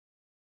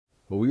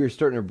Well, we are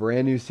starting a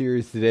brand new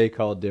series today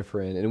called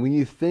Different. And when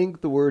you think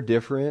the word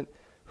different,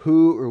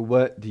 who or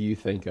what do you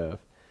think of?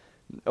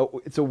 Oh,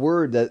 it's a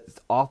word that's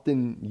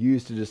often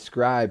used to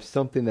describe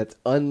something that's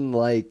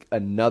unlike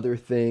another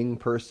thing,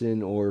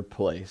 person, or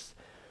place.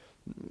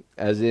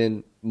 As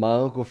in, my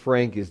Uncle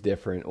Frank is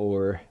different,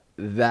 or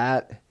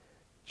that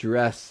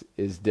dress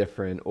is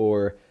different,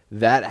 or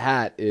that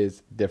hat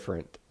is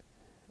different.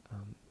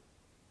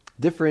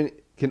 Different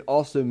can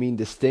also mean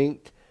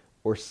distinct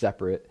or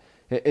separate.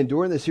 And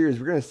during the series,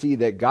 we're going to see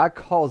that God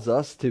calls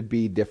us to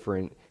be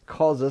different,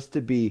 calls us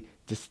to be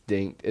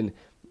distinct,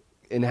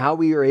 and how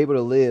we are able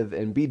to live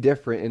and be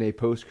different in a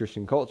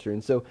post-Christian culture.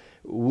 And so,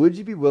 would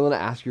you be willing to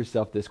ask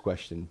yourself this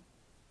question?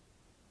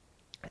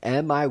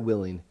 Am I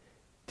willing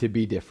to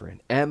be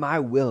different? Am I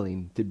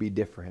willing to be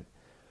different?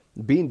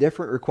 Being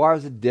different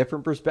requires a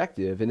different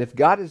perspective. And if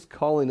God is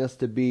calling us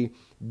to be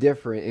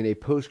different in a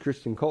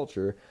post-Christian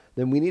culture,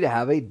 then we need to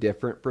have a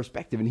different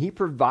perspective. And He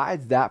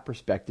provides that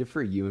perspective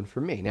for you and for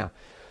me. Now,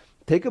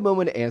 take a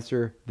moment to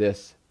answer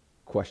this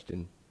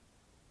question.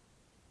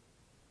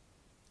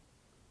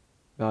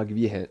 I'll give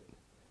you a hint.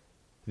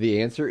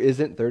 The answer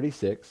isn't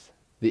 36.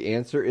 The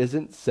answer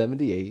isn't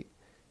 78.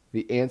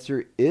 The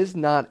answer is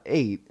not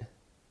 8.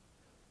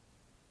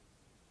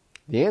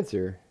 The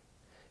answer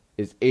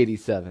is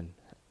 87.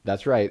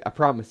 That's right. I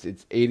promise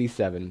it's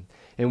 87.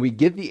 And we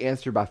get the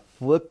answer by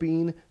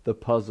flipping the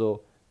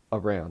puzzle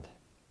around.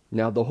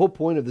 Now, the whole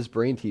point of this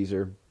brain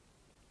teaser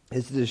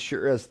is to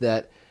assure us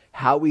that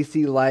how we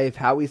see life,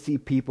 how we see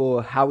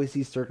people, how we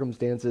see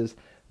circumstances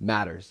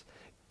matters.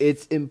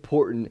 It's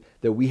important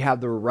that we have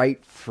the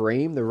right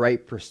frame, the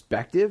right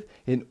perspective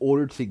in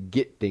order to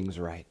get things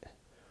right.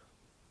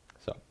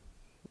 So,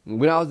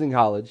 when I was in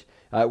college,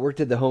 I worked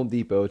at the Home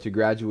Depot to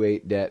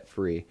graduate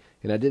debt-free.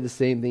 And I did the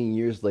same thing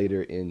years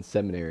later in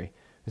seminary.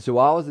 And so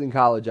while I was in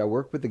college, I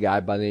worked with a guy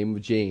by the name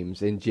of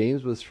James. And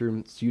James was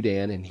from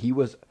Sudan, and he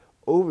was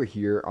over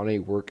here on a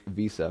work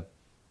visa.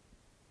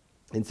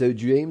 And so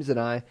James and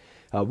I,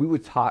 we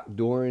would talk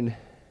during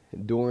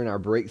our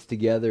breaks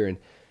together. And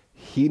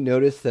he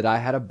noticed that I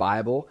had a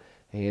Bible,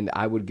 and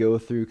I would go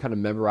through kind of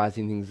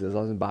memorizing things as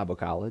I was in Bible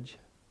college.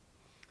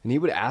 And he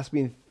would ask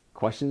me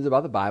questions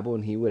about the Bible,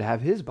 and he would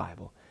have his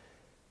Bible.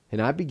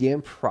 And I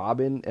began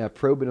probing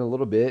a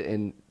little bit,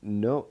 and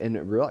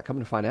really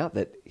coming to find out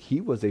that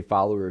he was a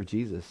follower of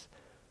Jesus.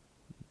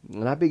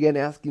 And I began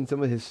asking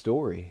some of his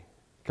story.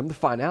 Come to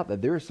find out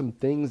that there are some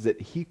things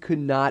that he could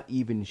not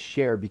even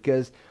share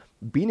because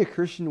being a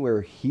Christian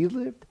where he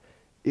lived,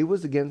 it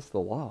was against the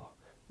law.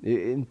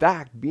 In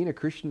fact, being a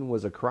Christian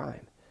was a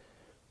crime.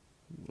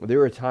 There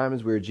were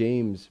times where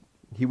James,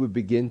 he would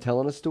begin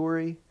telling a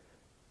story,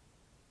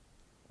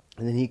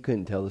 and then he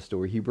couldn't tell the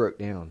story. He broke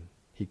down.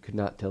 He could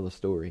not tell the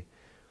story.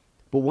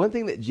 But one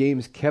thing that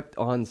James kept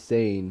on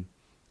saying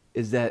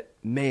is that,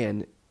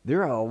 man,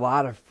 there are a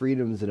lot of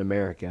freedoms in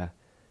America,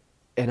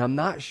 and I'm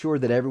not sure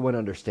that everyone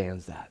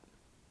understands that.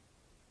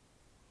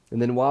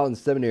 And then while in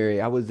seminary,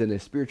 I was in a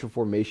spiritual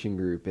formation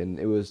group, and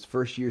it was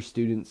first-year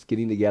students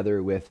getting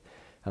together with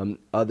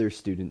other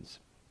students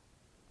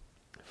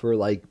for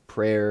like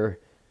prayer,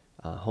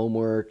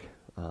 homework,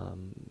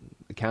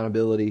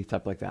 accountability,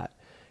 stuff like that.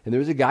 And there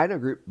was a guy in our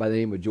group by the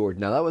name of George.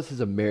 Now, that was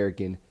his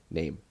American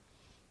name.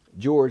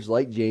 George,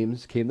 like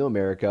James, came to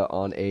America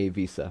on a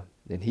visa,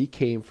 and he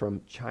came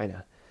from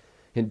China.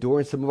 And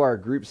during some of our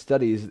group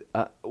studies,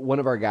 one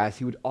of our guys,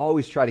 he would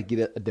always try to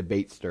get a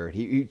debate stirred.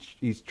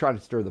 He's trying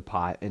to stir the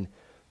pot, and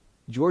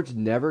George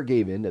never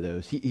gave in to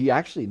those. He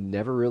actually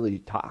never really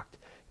talked,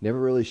 never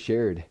really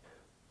shared.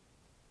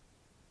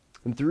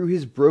 And through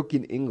his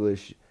broken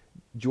English,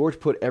 George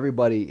put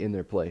everybody in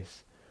their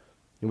place.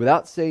 And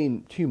without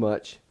saying too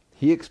much,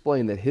 he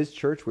explained that his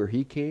church where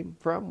he came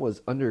from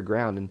was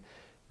underground, and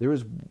there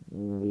was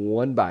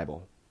one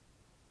Bible.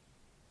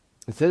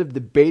 Instead of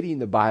debating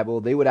the Bible,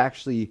 they would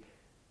actually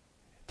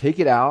take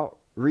it out,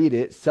 read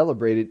it,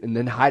 celebrate it, and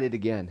then hide it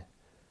again.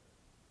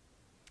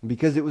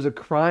 Because it was a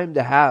crime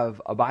to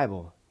have a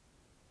Bible.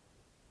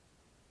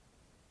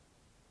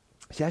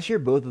 See, I share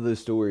both of those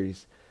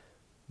stories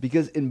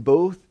because in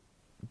both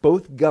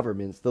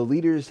governments, the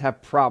leaders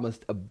have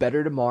promised a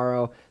better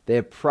tomorrow. They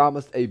have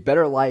promised a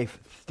better life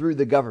through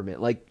the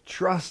government. Like,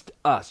 trust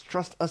us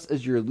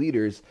as your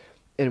leaders,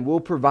 and we'll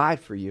provide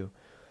for you.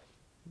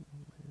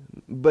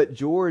 But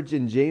George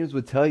and James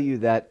would tell you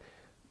that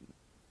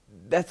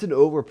that's an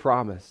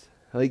overpromise.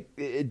 Like,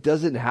 it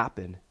doesn't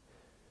happen.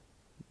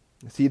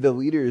 See, the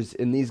leaders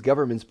in these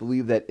governments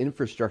believe that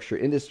infrastructure,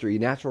 industry,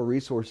 natural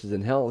resources,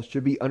 and health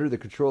should be under the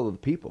control of the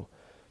people.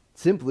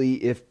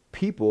 Simply, if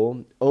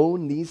people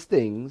own these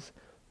things,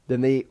 then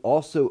they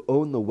also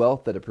own the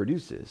wealth that it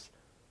produces.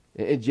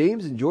 And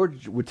James and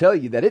George would tell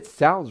you that it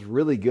sounds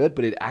really good,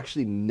 but it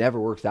actually never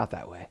works out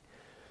that way.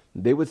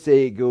 They would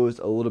say it goes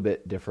a little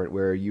bit different,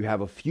 where you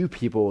have a few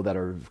people that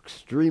are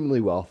extremely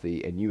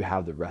wealthy and you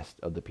have the rest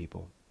of the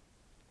people.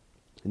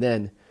 And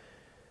then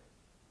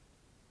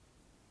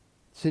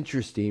it's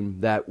interesting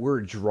that we're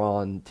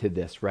drawn to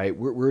this, right?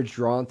 We're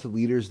drawn to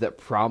leaders that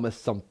promise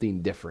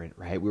something different,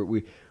 right?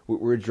 We're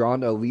We're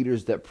drawn to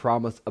leaders that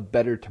promise a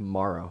better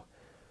tomorrow.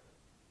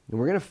 And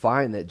we're going to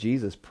find that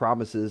Jesus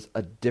promises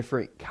a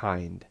different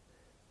kind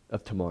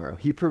of tomorrow.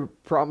 He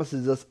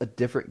promises us a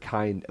different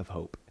kind of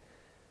hope.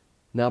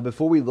 Now,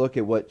 before we look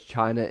at what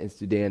China and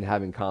Sudan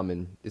have in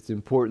common, it's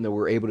important that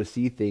we're able to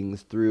see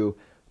things through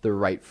the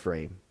right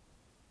frame.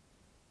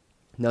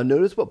 Now,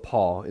 notice what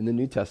Paul in the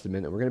New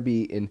Testament, and we're going to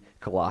be in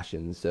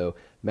Colossians, so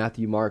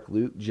Matthew, Mark,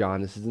 Luke,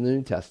 John, this is in the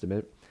New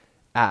Testament,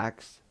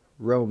 Acts,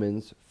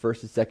 Romans,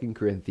 1st and 2nd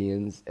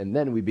Corinthians, and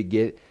then we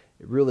begin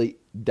really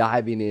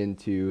diving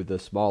into the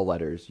small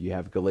letters. You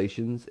have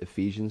Galatians,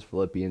 Ephesians,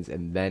 Philippians,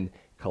 and then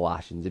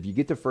Colossians. If you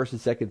get to 1st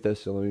and 2nd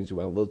Thessalonians, you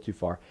went a little too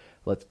far.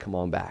 Let's come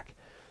on back.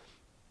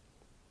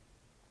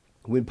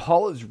 When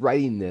Paul is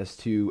writing this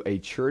to a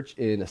church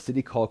in a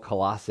city called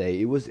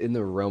Colossae, it was in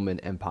the Roman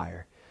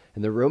Empire.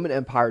 And the Roman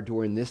Empire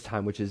during this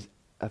time, which is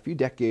a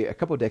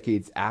couple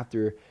decades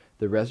after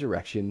the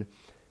resurrection,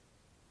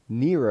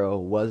 Nero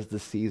was the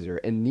Caesar,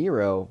 and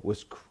Nero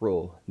was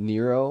cruel.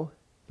 Nero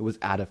was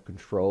out of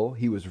control.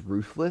 He was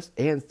ruthless,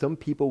 and some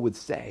people would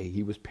say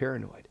he was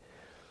paranoid.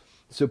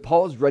 So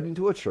Paul is writing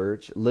to a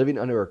church living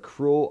under a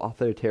cruel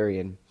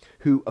authoritarian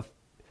who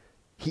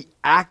he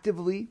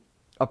actively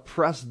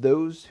oppressed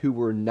those who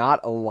were not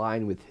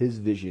aligned with his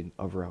vision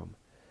of Rome.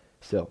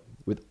 So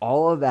with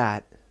all of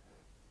that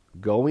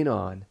going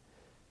on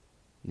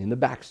in the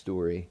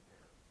backstory,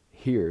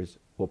 here's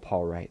what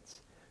Paul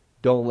writes.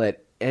 Don't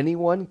let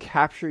anyone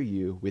capture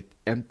you with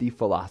empty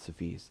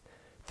philosophies,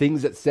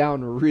 things that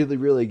sound really,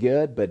 really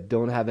good but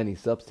don't have any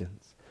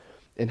substance,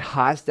 and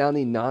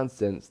high-sounding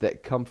nonsense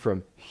that come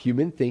from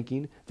human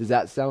thinking. Does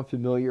that sound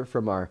familiar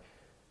from our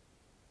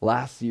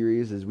last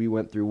series as we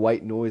went through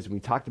white noise and we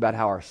talked about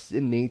how our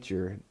sin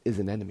nature is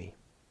an enemy,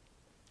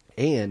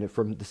 and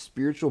from the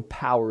spiritual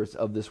powers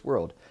of this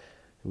world?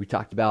 We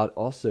talked about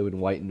also in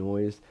white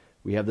noise,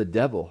 we have the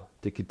devil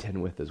to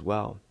contend with as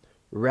well,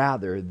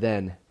 rather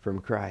than from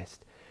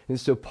Christ. And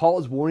so Paul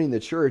is warning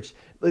the church,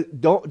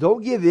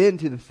 don't give in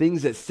to the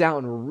things that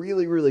sound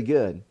really, really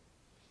good,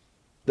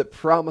 that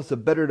promise a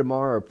better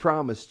tomorrow,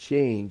 promise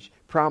change,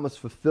 promise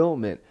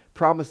fulfillment,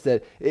 promise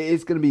that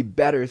it's going to be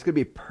better, it's going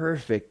to be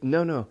perfect.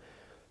 No.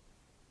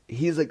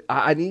 He's like,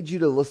 I need you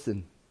to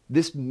listen.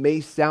 This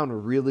may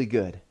sound really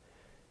good,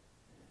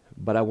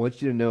 but I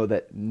want you to know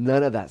that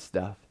none of that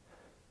stuff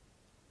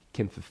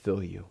can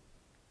fulfill you.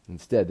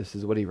 Instead, this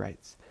is what he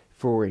writes.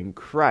 For in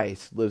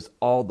Christ lives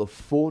all the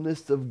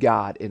fullness of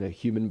God in a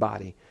human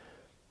body.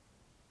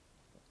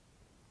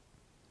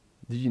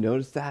 Did you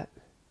notice that?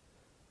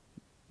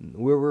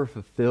 Where we're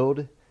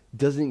fulfilled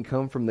doesn't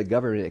come from the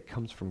government, it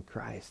comes from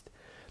Christ.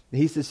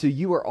 He says, so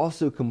you are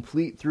also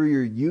complete through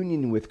your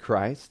union with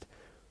Christ.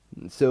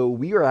 So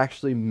we are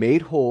actually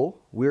made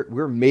whole.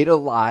 We're made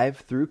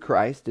alive through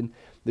Christ. And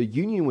the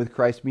union with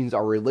Christ means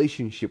our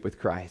relationship with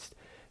Christ.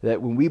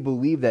 That when we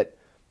believe that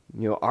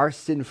our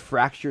sin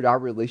fractured our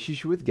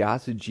relationship with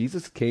God, so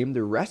Jesus came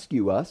to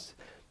rescue us.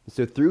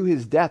 So through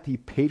his death, he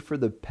paid for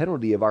the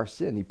penalty of our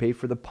sin. He paid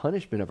for the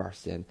punishment of our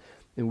sin.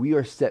 And we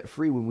are set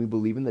free when we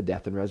believe in the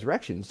death and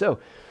resurrection. So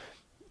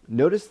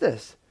notice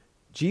this.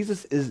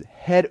 Jesus is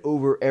head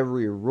over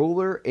every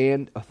ruler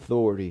and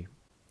authority.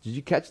 Did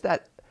you catch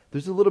that?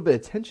 There's a little bit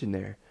of tension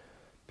there.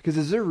 Because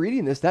as they're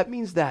reading this, that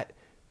means that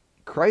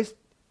Christ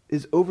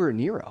is over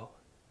Nero.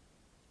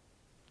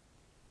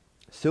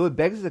 So it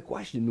begs the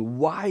question,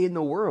 why in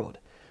the world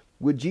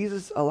would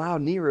Jesus allow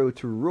Nero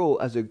to rule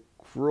as a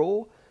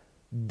cruel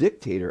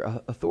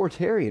dictator,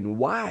 authoritarian?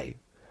 Why?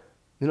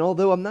 And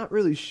although I'm not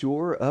really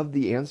sure of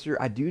the answer,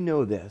 I do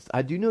know this.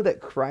 I do know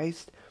that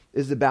Christ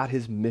is about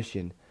his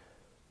mission.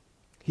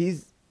 He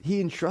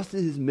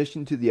entrusted his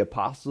mission to the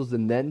apostles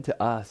and then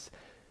to us.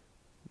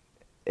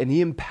 And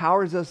he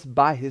empowers us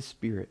by his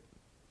Spirit.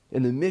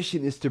 And the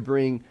mission is to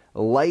bring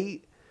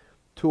light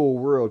to a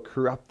world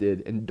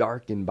corrupted and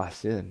darkened by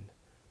sin.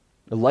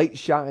 The light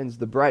shines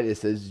the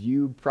brightest, as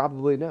you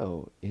probably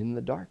know, in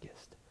the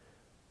darkest.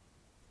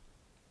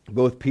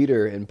 Both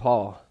Peter and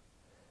Paul,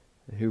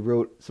 who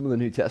wrote some of the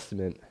New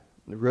Testament,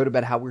 wrote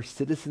about how we're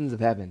citizens of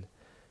heaven.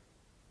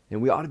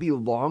 And we ought to be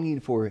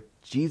longing for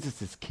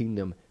Jesus'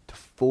 kingdom to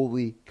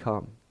fully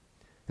come.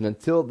 And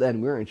until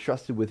then, we're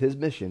entrusted with his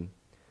mission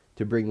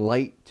to bring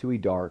light to a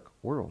dark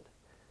world.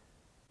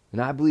 And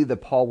I believe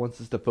that Paul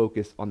wants us to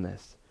focus on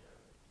this,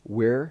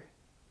 where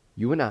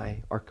you and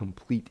I are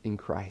complete in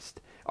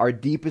Christ. Our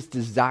deepest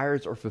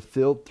desires are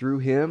fulfilled through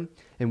him.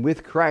 And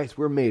with Christ,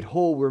 we're made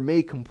whole, we're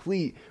made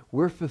complete,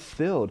 we're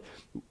fulfilled.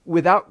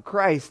 Without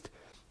Christ,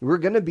 we're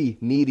going to be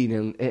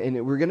needing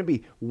and we're going to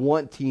be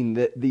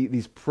wanting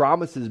these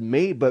promises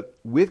made. But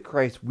with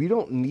Christ, we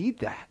don't need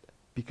that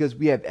because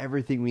we have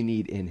everything we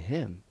need in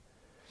him.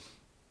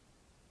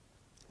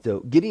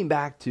 So getting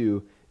back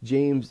to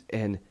James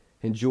and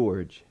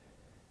George,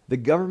 the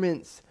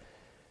governments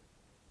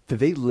that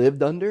they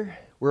lived under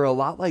were a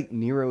lot like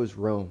Nero's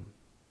Rome.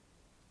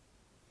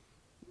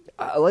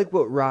 I like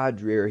what Rod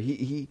Dreher,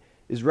 he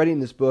is writing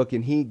this book,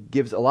 and he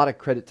gives a lot of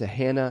credit to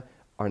Hannah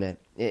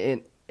Arnett.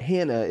 And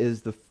Hannah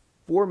is the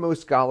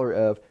foremost scholar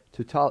of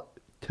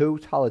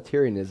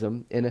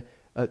totalitarianism, and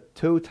a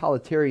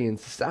totalitarian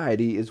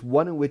society is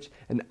one in which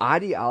an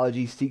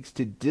ideology seeks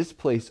to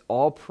displace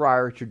all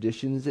prior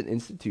traditions and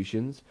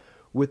institutions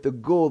with the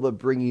goal of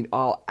bringing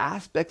all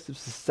aspects of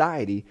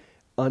society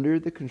under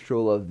the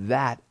control of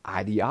that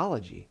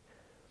ideology.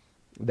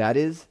 That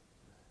is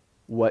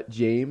what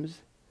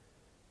James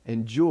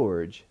and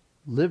George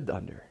lived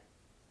under.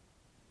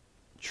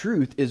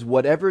 Truth is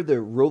whatever the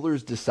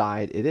rulers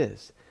decide it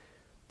is.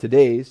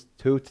 Today's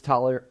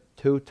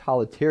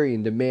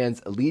totalitarian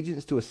demands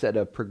allegiance to a set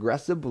of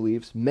progressive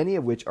beliefs, many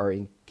of which are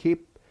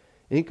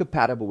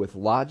incompatible with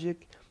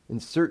logic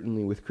and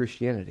certainly with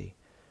Christianity.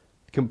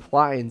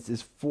 Compliance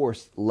is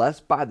forced less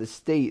by the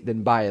state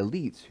than by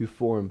elites who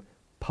form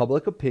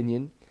public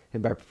opinion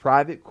and by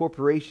private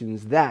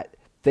corporations that,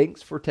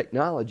 thanks for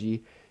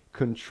technology,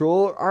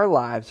 control our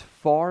lives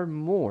far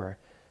more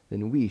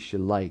than we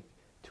should like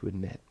to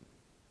admit.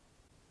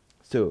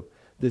 So,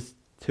 this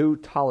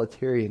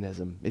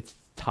totalitarianism, it's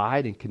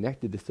tied and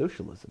connected to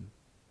socialism.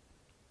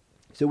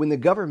 So when the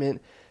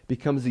government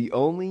becomes the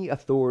only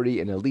authority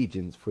and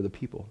allegiance for the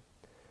people.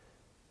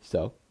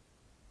 So,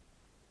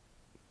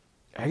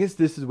 I guess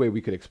this is the way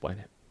we could explain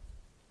it.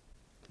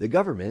 The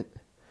government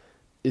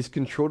is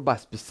controlled by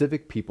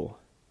specific people,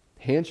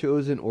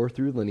 hand-chosen or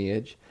through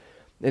lineage,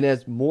 and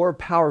as more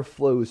power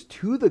flows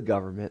to the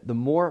government, the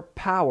more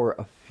power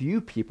a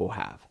few people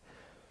have,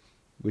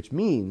 which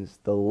means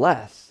the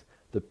less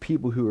the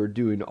people who are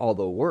doing all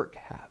the work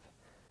have.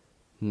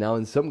 Now,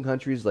 in some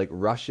countries like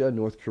Russia,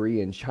 North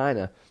Korea, and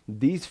China,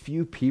 these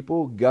few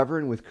people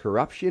govern with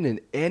corruption, and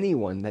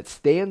anyone that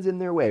stands in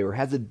their way or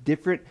has a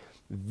different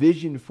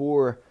vision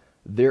for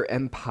their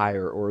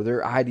empire or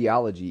their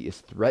ideology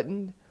is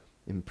threatened,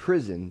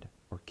 imprisoned,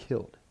 or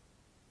killed.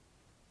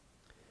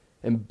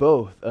 And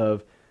both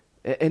of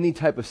any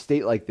type of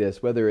state like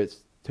this, whether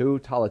it's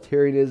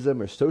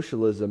totalitarianism or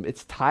socialism,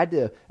 it's tied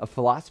to a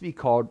philosophy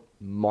called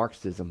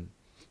Marxism.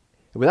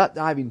 Without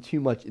diving too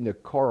much into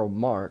Karl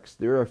Marx,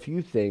 there are a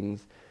few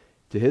things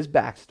to his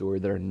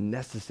backstory that are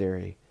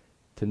necessary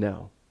to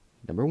know.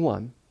 Number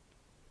one,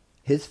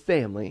 his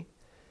family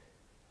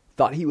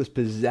thought he was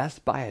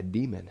possessed by a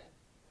demon.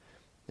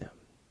 Now,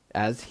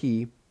 as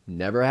he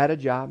never had a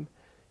job,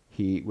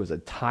 he was a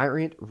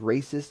tyrant,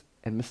 racist,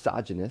 and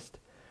misogynist.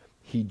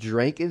 He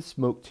drank and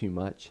smoked too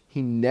much.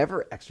 He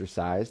never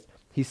exercised.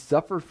 He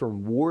suffered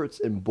from warts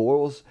and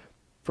boils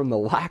from the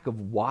lack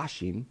of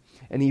washing,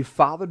 and he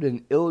fathered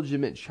an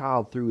illegitimate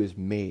child through his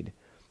maid.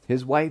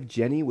 His wife,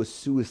 Jenny, was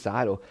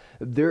suicidal.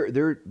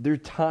 There are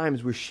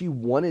times where she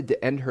wanted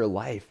to end her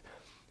life,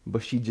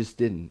 but she just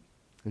didn't.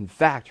 In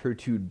fact, her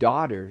two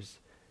daughters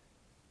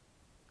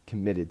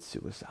committed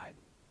suicide.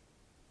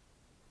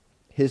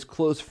 His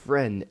close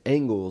friend,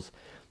 Engels,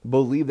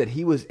 believed that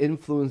he was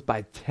influenced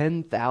by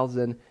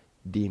 10,000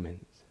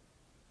 demons.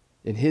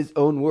 In his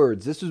own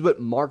words, this is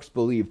what Marx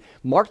believed.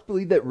 Marx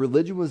believed that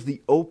religion was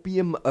the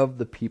opium of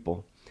the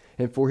people.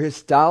 And for his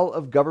style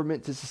of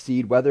government to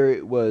succeed, whether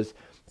it was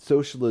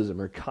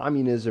socialism or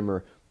communism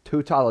or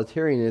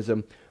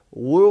totalitarianism,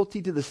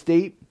 loyalty to the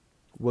state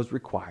was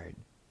required.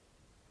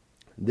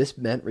 This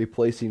meant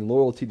replacing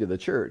loyalty to the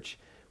church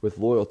with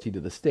loyalty to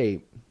the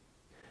state.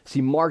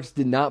 See, Marx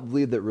did not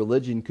believe that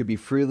religion could be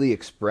freely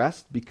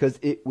expressed because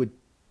it would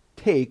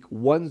take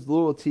one's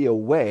loyalty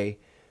away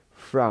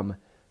from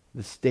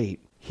the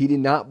state. He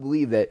did not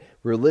believe that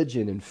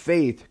religion and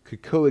faith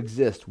could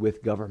coexist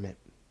with government.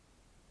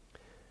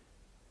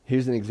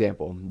 Here's an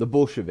example. The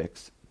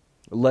Bolsheviks,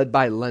 led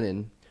by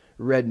Lenin,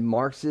 read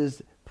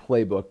Marx's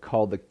playbook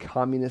called the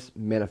Communist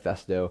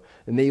Manifesto,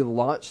 and they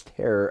launched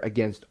terror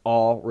against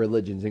all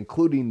religions,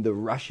 including the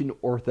Russian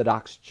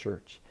Orthodox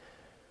Church.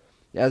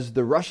 As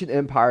the Russian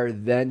Empire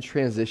then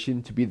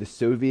transitioned to be the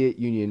Soviet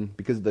Union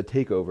because of the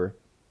takeover,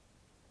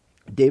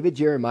 David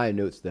Jeremiah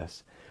notes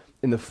this.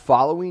 In the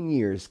following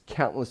years,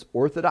 countless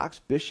Orthodox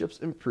bishops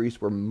and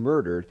priests were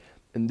murdered,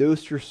 and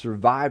those who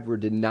survived were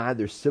denied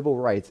their civil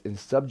rights and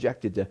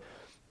subjected to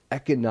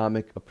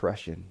economic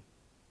oppression.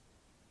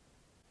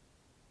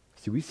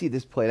 See, we see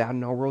this played out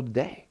in our world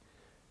today.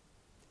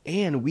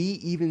 And we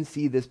even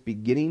see this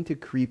beginning to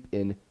creep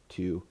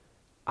into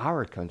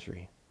our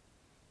country.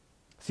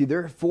 See,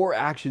 there are 4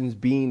 actions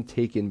being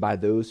taken by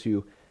those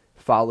who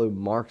follow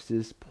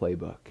Marx's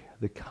playbook,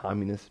 the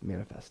Communist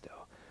Manifesto.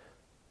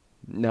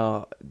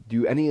 Now,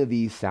 do any of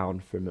these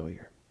sound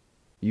familiar?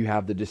 You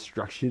have the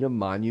destruction of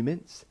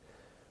monuments.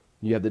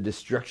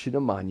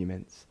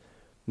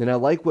 And I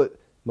like what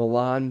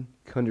Milan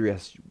Kundera,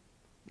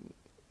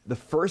 the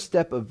first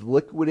step of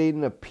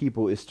liquidating a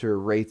people is to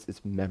erase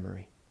its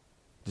memory,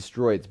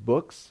 destroy its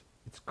books,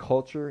 its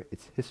culture,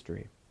 its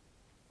history.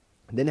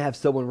 And then have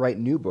someone write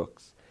new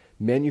books,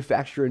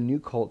 manufacture a new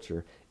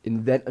culture,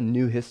 invent a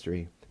new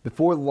history.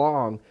 Before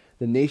long,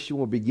 the nation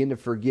will begin to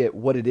forget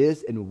what it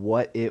is and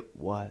what it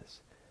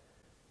was.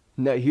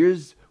 Now,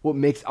 here's what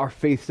makes our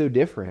faith so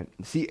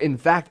different. See, in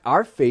fact,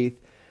 our faith,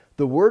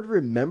 the word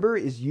remember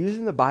is used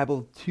in the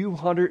Bible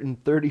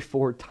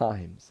 234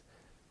 times.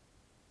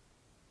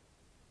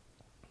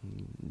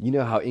 You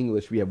know how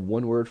English, we have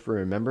one word for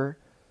remember?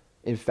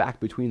 In fact,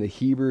 between the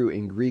Hebrew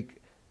and Greek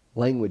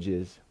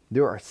languages,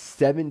 there are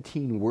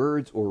 17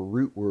 words or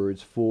root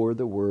words for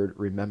the word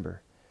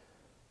remember.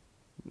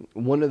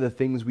 One of the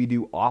things we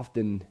do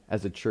often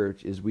as a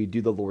church is we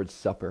do the Lord's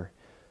Supper.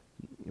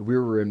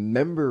 We're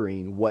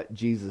remembering what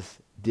Jesus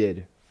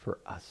did for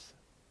us.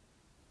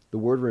 The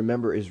word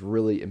remember is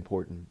really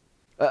important.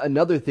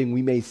 Another thing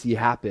we may see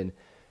happen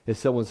if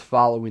someone's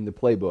following the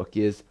playbook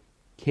is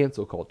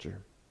cancel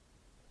culture.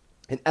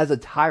 And as a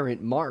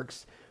tyrant,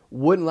 Marx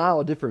wouldn't allow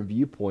a different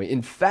viewpoint.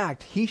 In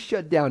fact, he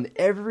shut down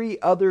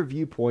every other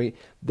viewpoint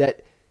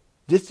that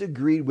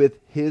disagreed with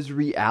his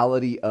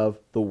reality of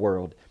the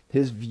world,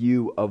 his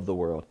view of the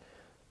world.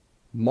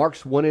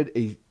 Marx wanted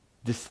a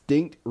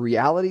distinct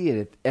reality, and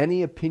if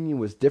any opinion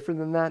was different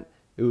than that,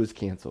 it was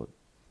canceled.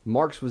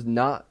 Marx was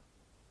not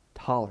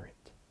tolerant.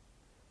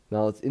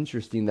 Now, it's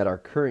interesting that our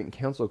current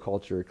cancel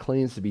culture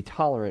claims to be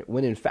tolerant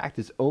when in fact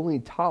it's only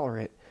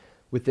tolerant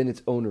within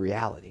its own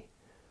reality.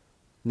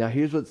 Now,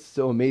 here's what's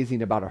so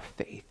amazing about our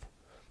faith.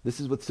 This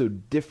is what's so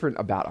different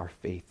about our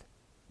faith.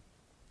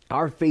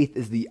 Our faith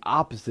is the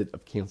opposite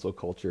of cancel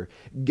culture.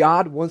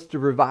 God wants to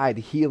provide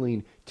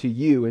healing to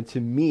you and to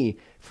me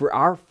for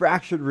our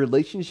fractured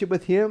relationship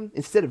with Him.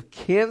 Instead of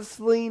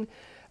canceling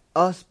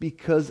us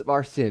because of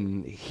our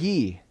sin,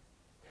 He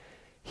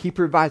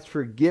provides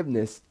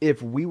forgiveness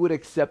if we would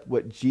accept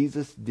what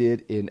Jesus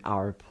did in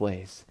our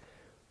place.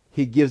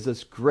 He gives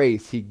us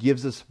grace. He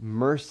gives us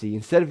mercy.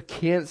 Instead of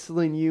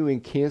canceling you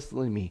and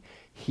canceling me,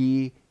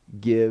 He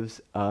gives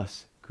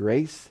us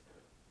grace,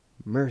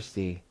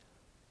 mercy,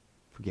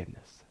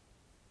 forgiveness.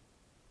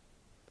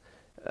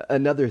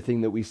 Another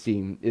thing that we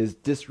see is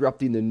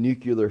disrupting the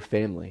nuclear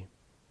family.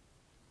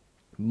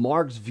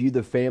 Marx viewed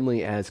the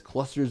family as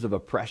clusters of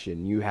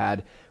oppression. You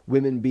had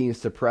women being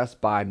suppressed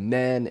by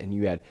men, and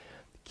you had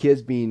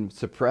kids being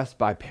suppressed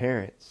by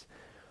parents.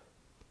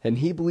 And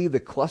he believed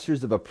the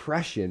clusters of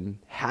oppression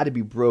had to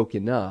be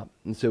broken up.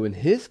 And so in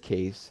his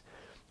case,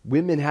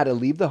 women had to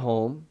leave the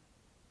home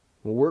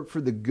and work for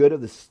the good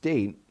of the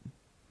state.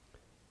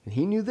 And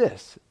he knew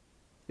this: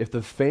 if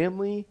the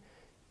family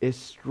is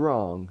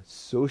strong,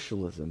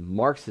 socialism,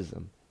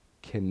 Marxism,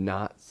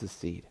 cannot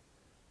succeed.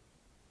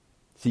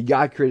 See,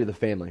 God created the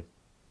family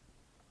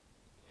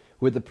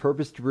with the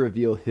purpose to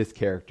reveal His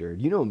character.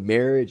 You know,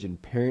 marriage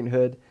and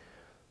parenthood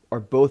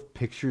are both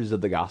pictures of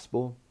the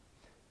gospel.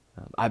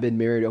 I've been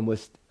married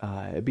almost,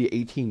 it'd be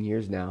 18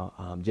 years now.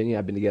 Jenny and I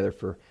have been together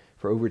for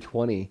over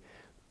 20,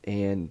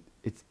 and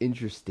it's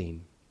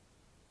interesting.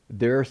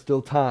 There are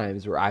still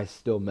times where I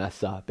still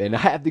mess up, and I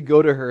have to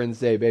go to her and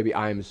say, baby,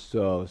 I'm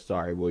so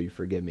sorry. Will you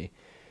forgive me?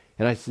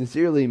 And I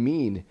sincerely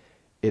mean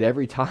it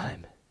every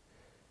time.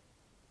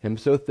 I'm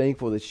so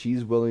thankful that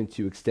she's willing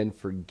to extend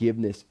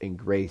forgiveness and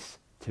grace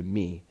to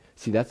me.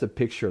 See, that's a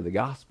picture of the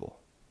gospel.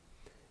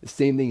 The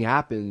same thing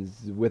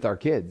happens with our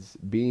kids.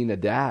 Being a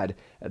dad,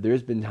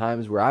 there's been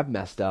times where I've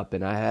messed up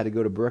and I had to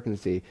go to Brooke and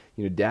say,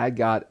 Dad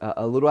got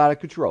a little out of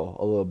control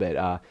a little bit.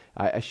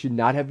 I should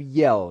not have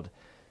yelled.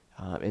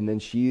 And then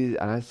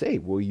I say,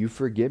 will you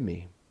forgive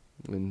me?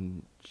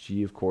 And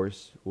she, of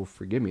course, will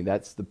forgive me.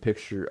 That's the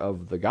picture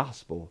of the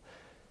gospel.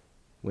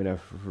 When a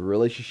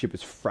relationship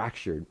is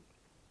fractured,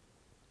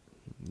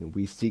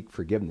 we seek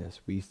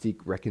forgiveness. We seek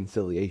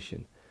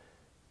reconciliation.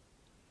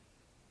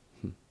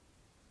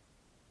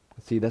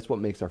 See, that's what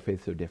makes our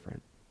faith so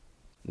different.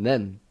 And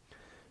then,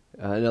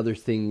 another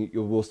thing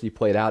we'll see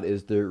played out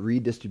is the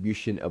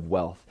redistribution of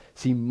wealth.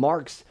 See,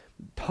 Marx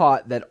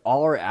taught that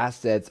all our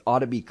assets ought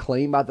to be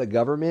claimed by the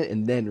government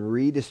and then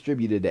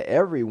redistributed to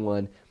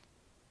everyone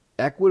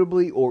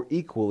equitably or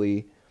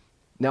equally.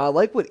 Now, I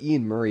like what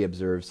Ian Murray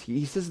observes.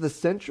 He says the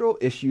central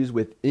issues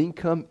with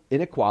income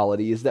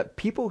inequality is that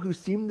people who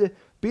seem to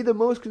be the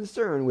most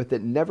concerned with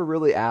it never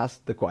really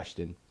ask the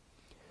question,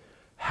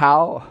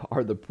 how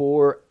are the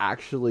poor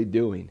actually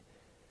doing?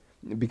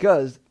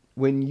 Because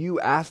when you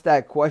ask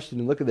that question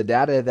and look at the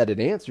data that it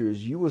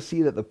answers, you will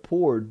see that the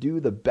poor do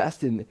the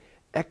best in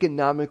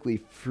economically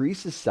free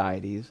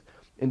societies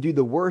and do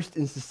the worst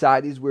in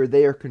societies where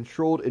they are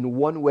controlled in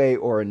one way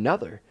or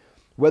another,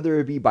 whether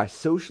it be by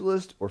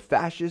socialist or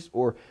fascist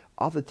or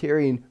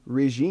authoritarian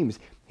regimes.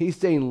 He's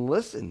saying,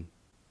 listen,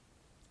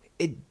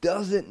 it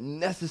doesn't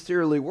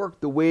necessarily work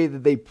the way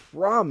that they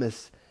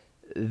promise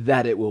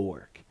that it will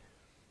work.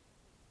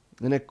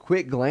 And a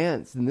quick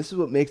glance, and this is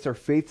what makes our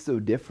faith so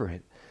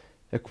different,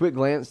 a quick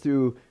glance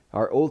through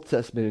our Old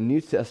Testament and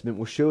New Testament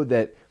will show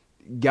that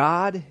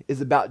God is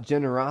about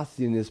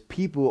generosity and His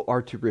people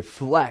are to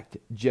reflect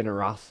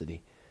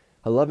generosity.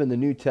 I love in the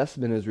New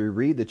Testament as we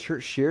read, the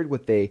church shared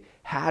what they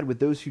had with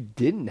those who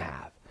didn't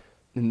have,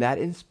 and that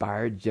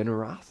inspired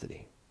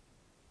generosity.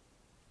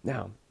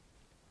 Now,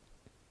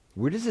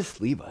 where does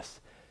this leave us?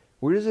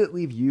 Where does it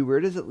leave you?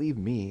 Where does it leave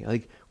me?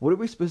 Like, what are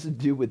we supposed to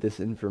do with this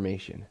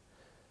information?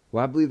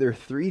 Well, I believe there are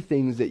three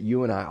things that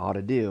you and I ought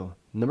to do.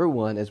 Number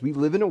one, as we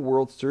live in a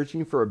world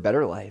searching for a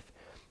better life,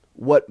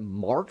 what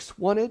Marx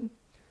wanted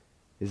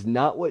is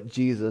not what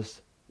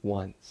Jesus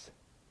wants.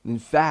 In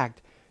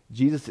fact,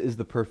 Jesus is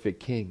the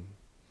perfect king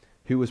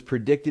who was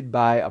predicted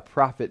by a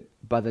prophet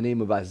by the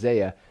name of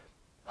Isaiah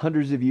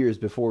hundreds of years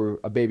before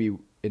a baby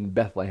in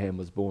Bethlehem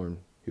was born,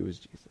 who was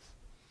Jesus.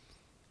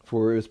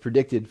 For it was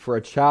predicted, for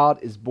a child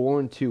is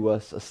born to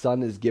us, a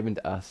son is given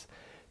to us.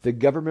 The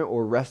government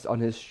will rest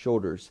on his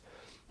shoulders.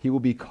 He will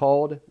be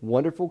called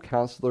Wonderful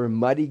Counselor,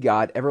 Mighty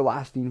God,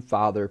 Everlasting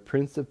Father,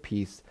 Prince of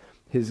Peace.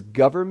 His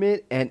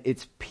government and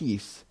its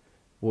peace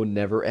will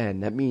never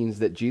end. That means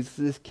that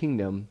Jesus'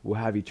 kingdom will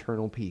have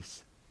eternal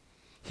peace.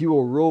 He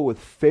will rule with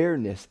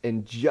fairness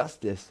and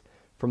justice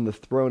from the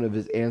throne of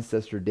his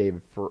ancestor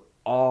David for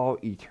all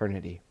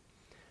eternity.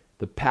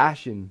 The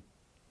passionate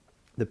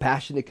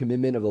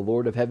commitment of the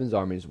Lord of Heaven's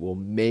armies will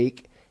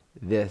make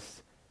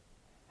this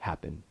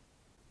happen.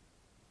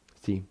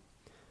 See,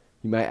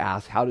 you might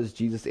ask, how is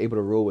Jesus able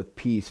to rule with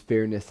peace,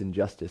 fairness, and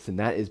justice? And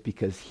that is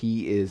because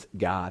he is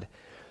God.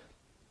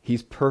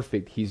 He's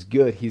perfect. He's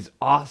good. He's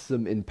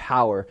awesome in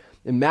power.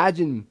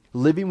 Imagine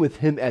living with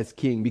him as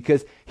king,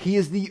 because he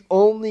is the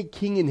only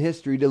king in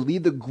history to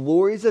lead the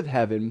glories of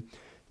heaven,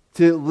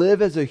 to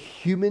live as a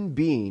human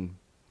being,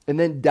 and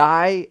then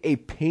die a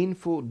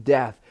painful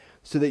death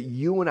so that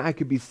you and I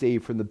could be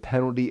saved from the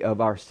penalty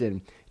of our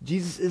sin.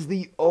 Jesus is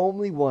the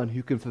only one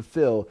who can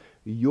fulfill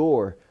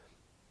your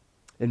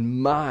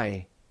and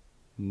my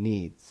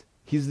needs.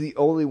 He's the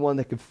only one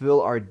that can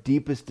fill our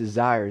deepest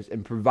desires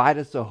and provide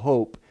us a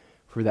hope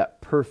for that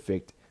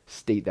perfect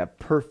state, that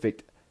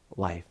perfect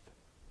life.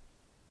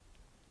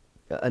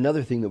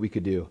 Another thing that we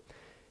could do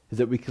is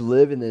that we could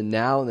live in the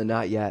now and the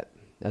not yet.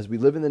 As we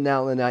live in the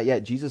now and the not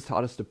yet, Jesus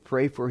taught us to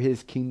pray for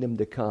his kingdom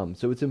to come.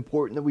 So it's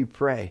important that we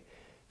pray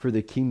for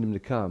the kingdom to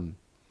come.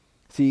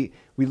 See,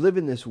 we live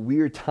in this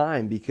weird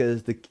time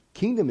because the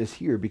kingdom is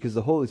here because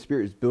the Holy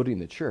Spirit is building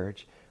the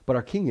church, but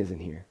our king isn't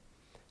here.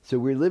 So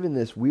we live in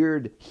this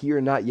weird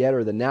here, not yet,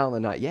 or the now and the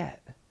not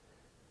yet.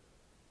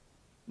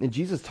 And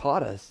Jesus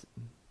taught us,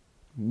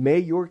 may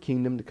your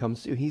kingdom to come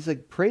soon. He's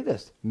like, pray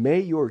this,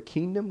 may your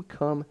kingdom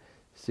come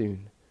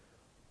soon.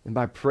 And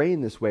by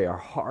praying this way, our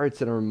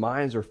hearts and our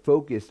minds are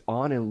focused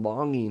on and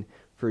longing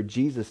for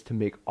Jesus to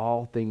make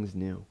all things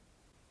new.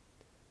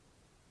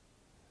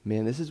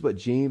 Man, this is what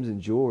James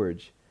and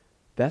George,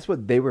 that's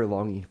what they were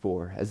longing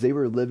for as they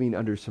were living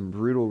under some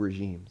brutal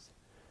regimes.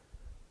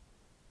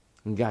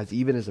 And guys,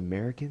 even as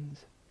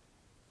Americans,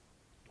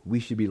 we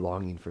should be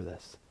longing for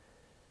this.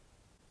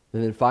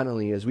 And then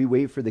finally, as we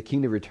wait for the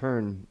king to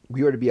return,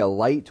 we are to be a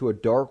light to a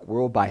dark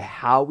world by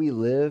how we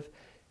live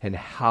and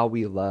how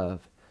we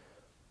love.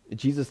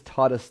 Jesus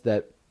taught us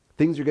that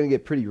things are going to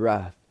get pretty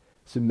rough.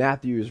 So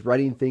Matthew is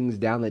writing things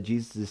down that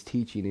Jesus is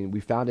teaching, and we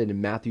found it in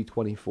Matthew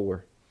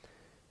 24.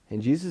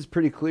 And Jesus is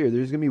pretty clear.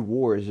 There's going to be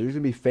wars, there's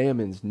going to be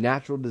famines,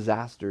 natural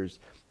disasters,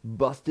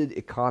 busted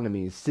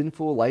economies,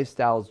 sinful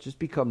lifestyles just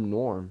become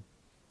norm,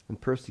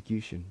 and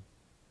persecution.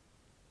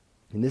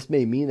 And this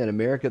may mean that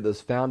America that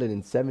was founded in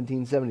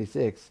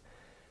 1776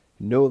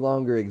 no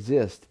longer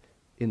exists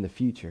in the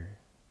future.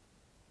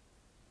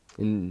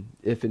 And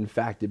if in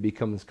fact it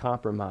becomes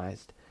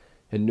compromised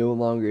and no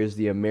longer is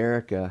the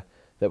America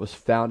that was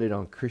founded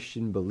on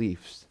Christian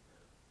beliefs,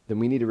 then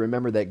we need to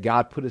remember that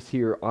God put us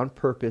here on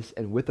purpose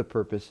and with a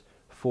purpose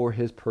for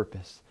his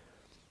purpose.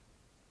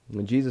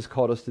 When Jesus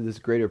called us to this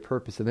greater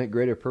purpose, and that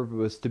greater purpose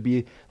was to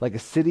be like a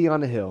city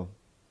on a hill,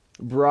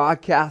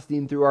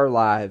 broadcasting through our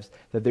lives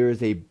that there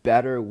is a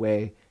better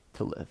way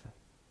to live.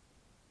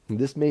 And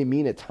this may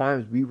mean at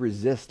times we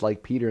resist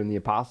like Peter and the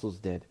apostles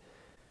did.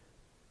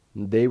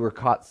 They were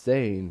caught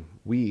saying,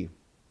 we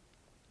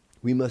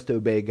must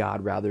obey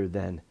God rather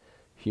than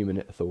human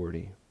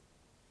authority.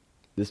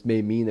 This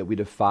may mean that we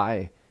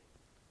defy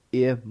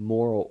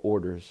immoral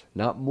orders,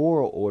 not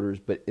moral orders,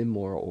 but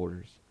immoral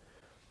orders.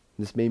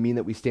 This may mean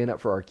that we stand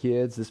up for our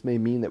kids. This may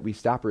mean that we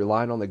stop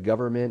relying on the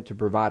government to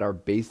provide our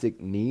basic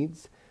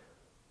needs.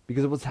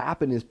 Because what's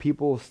happened is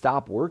people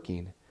stop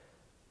working.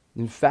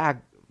 In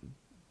fact,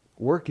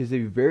 work is a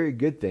very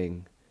good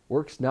thing.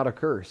 Work's not a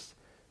curse.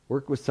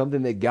 Work was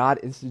something that God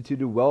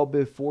instituted well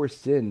before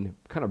sin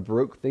kind of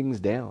broke things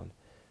down.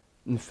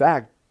 In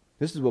fact,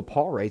 this is what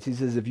Paul writes. He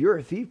says, if you're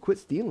a thief, quit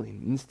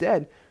stealing.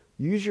 Instead,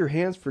 use your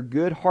hands for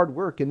good, hard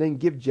work, and then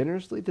give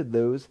generously to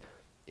those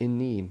in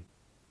need.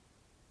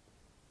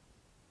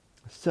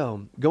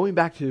 So, going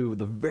back to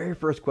the very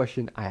first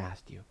question I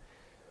asked you,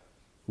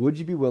 would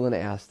you be willing to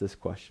ask this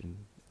question?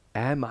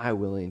 Am I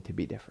willing to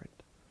be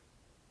different?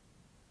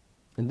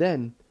 And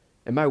then,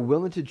 am I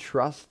willing to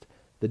trust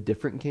the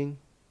different king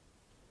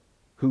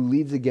who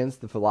leads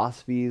against the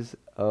philosophies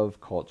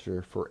of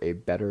culture for a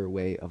better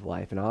way of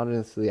life? And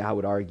honestly, I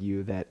would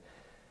argue that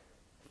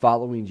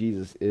following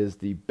Jesus is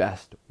the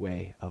best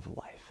way of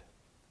life.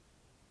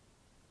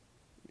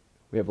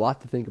 We have a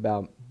lot to think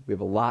about. We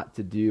have a lot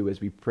to do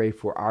as we pray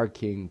for our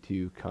King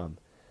to come.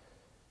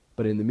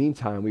 But in the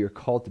meantime, we are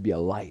called to be a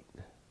light.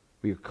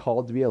 We are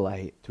called to be a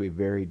light to a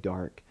very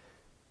dark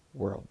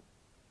world.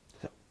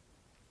 So,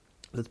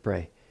 let's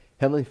pray.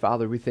 Heavenly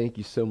Father, we thank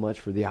you so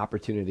much for the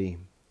opportunity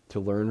to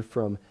learn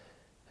from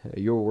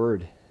your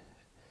word.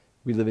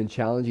 We live in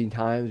challenging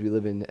times. We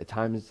live in, at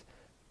times,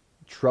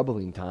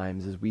 troubling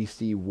times as we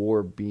see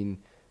war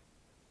being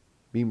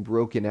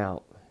broken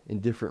out in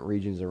different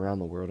regions around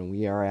the world. And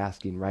we are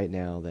asking right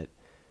now that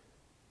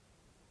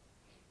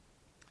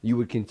you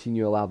would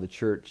continue to allow the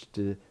church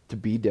to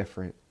be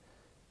different.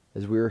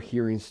 As we're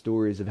hearing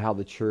stories of how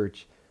the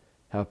church,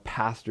 how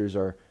pastors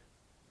are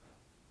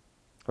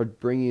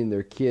bringing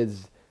their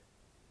kids,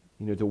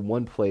 to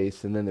one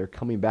place, and then they're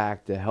coming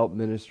back to help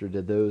minister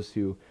to those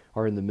who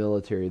are in the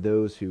military,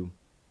 those who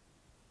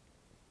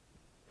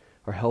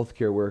are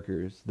healthcare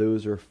workers,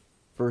 those are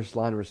first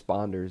line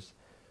responders.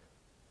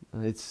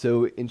 It's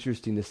so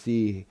interesting to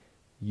see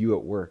you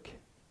at work.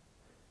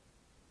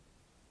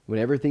 When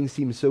everything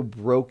seems so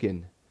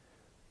broken,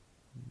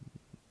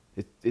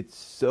 it's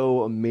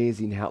so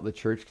amazing how the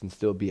church can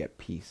still be at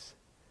peace.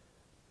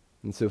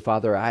 And so,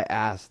 Father, I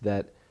ask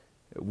that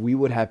we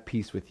would have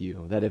peace with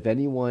you, that if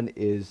anyone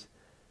is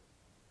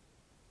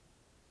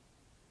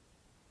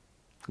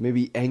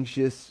maybe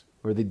anxious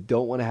or they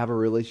don't want to have a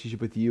relationship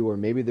with you, or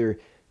maybe they're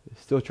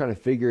still trying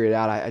to figure it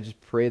out, I just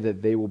pray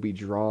that they will be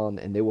drawn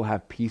and they will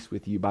have peace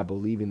with you by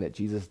believing that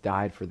Jesus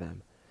died for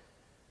them.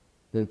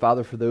 Then,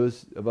 Father, for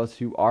those of us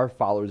who are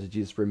followers of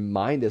Jesus,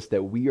 remind us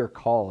that we are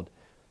called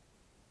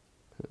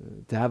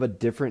to have a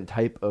different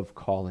type of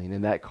calling,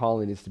 and that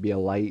calling is to be a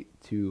light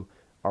to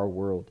our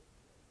world.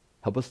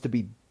 Help us to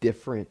be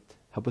different.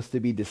 Help us to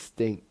be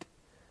distinct.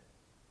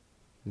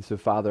 And so,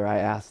 Father, I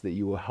ask that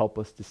you will help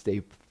us to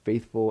stay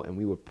faithful and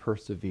we will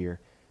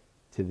persevere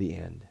to the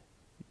end.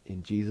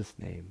 In Jesus'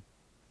 name,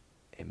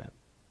 amen.